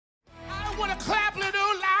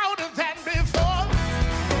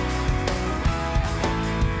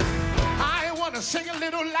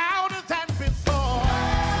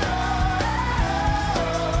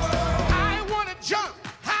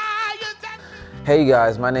Hey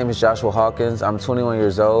guys, my name is Joshua Hawkins. I'm 21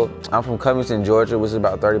 years old. I'm from Covington, Georgia, which is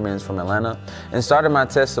about 30 minutes from Atlanta. And started my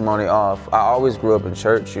testimony off, I always grew up in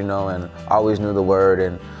church, and always knew the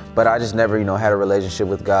word, but I just never, had a relationship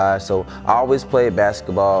with God. So I always played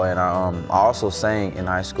basketball, and I also sang in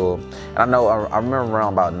high school. And I remember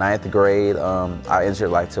around about 9th grade, I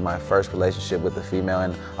entered to my first relationship with a female,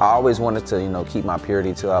 and I always wanted to, keep my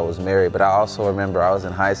purity till I was married. But I also remember I was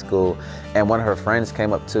in high school, and one of her friends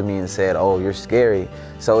came up to me and said, "Oh, you're scary."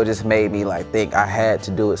 So it just made me think I had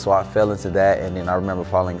to do it. So I fell into that, and then I remember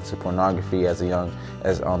falling into pornography as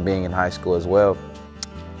being in high school as well.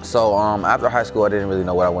 So after high school, I didn't really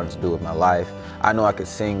know what I wanted to do with my life. I knew I could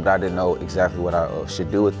sing, but I didn't know exactly what I should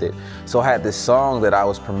do with it. So I had this song that I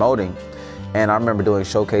was promoting, and I remember doing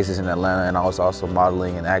showcases in Atlanta, and I was also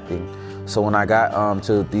modeling and acting. So when I got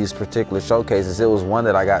to these particular showcases, it was one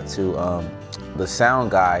that I got to, the sound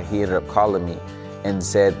guy, he ended up calling me and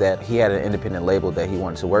said that he had an independent label that he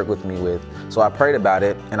wanted to work with me with. So I prayed about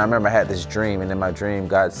it, and I remember I had this dream, and in my dream,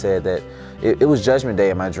 God said that it was Judgment Day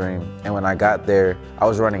in my dream. And when I got there, I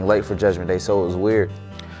was running late for Judgment Day, so it was weird.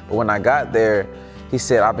 But when I got there, he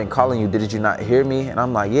said, "I've been calling you, did you not hear me?" And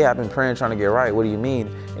I'm like, "Yeah, I've been praying, trying to get right. What do you mean?"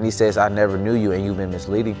 And he says, "I never knew you, and you've been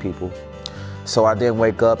misleading people." So I didn't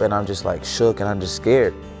wake up, and I'm just shook, and I'm just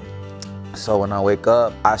scared. So when I wake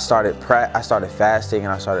up, I started fasting,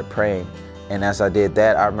 and I started praying. And as I did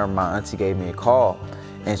that, I remember my auntie gave me a call,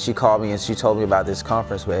 and she called me and she told me about this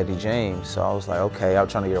conference with Eddie James. So I was like, okay, I'm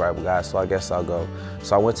trying to get right with God, so I guess I'll go.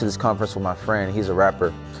 So I went to this conference with my friend. He's a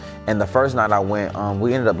rapper. And the first night I went,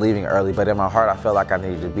 we ended up leaving early, but in my heart, I felt like I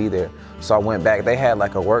needed to be there. So I went back. They had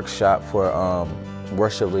a workshop for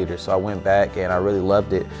worship leaders. So I went back, and I really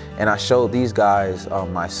loved it. And I showed these guys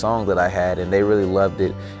my song that I had, and they really loved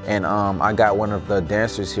it. And I got one of the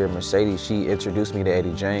dancers here, Mercedes, she introduced me to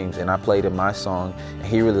Eddie James, and I played him my song, and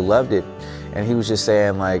he really loved it. And he was just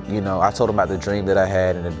saying I told him about the dream that I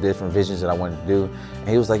had and the different visions that I wanted to do. And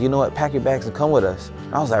he was like, "You know what, pack your bags and come with us."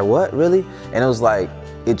 And I was like, "What, really?" And it was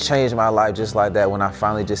it changed my life just like that when I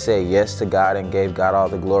finally just said yes to God and gave God all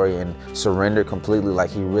the glory and surrendered completely.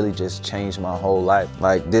 He really just changed my whole life.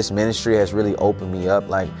 This ministry has really opened me up.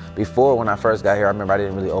 Before, when I first got here, I remember I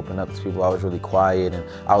didn't really open up to people. I was really quiet and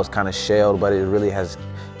I was kind of shelled, but it really has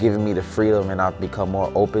given me the freedom, and I've become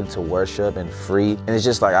more open to worship and free. And it's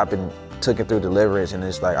just I've been taken through deliverance, and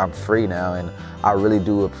it's I'm free now, and I really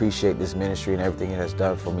do appreciate this ministry and everything it has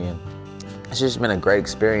done for me. And it's just been a great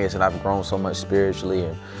experience, and I've grown so much spiritually,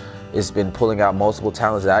 and it's been pulling out multiple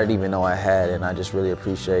talents that I didn't even know I had, and I just really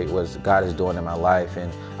appreciate what God is doing in my life.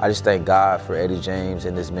 And I just thank God for Eddie James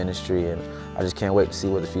and this ministry, and I just can't wait to see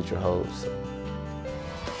what the future holds.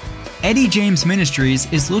 Eddie James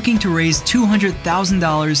Ministries is looking to raise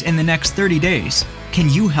 $200,000 in the next 30 days. Can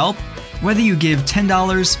you help? Whether you give $10,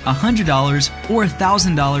 $100, or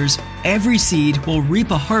 $1,000, every seed will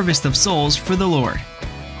reap a harvest of souls for the Lord.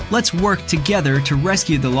 Let's work together to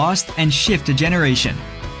rescue the lost and shift a generation.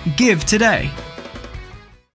 Give today.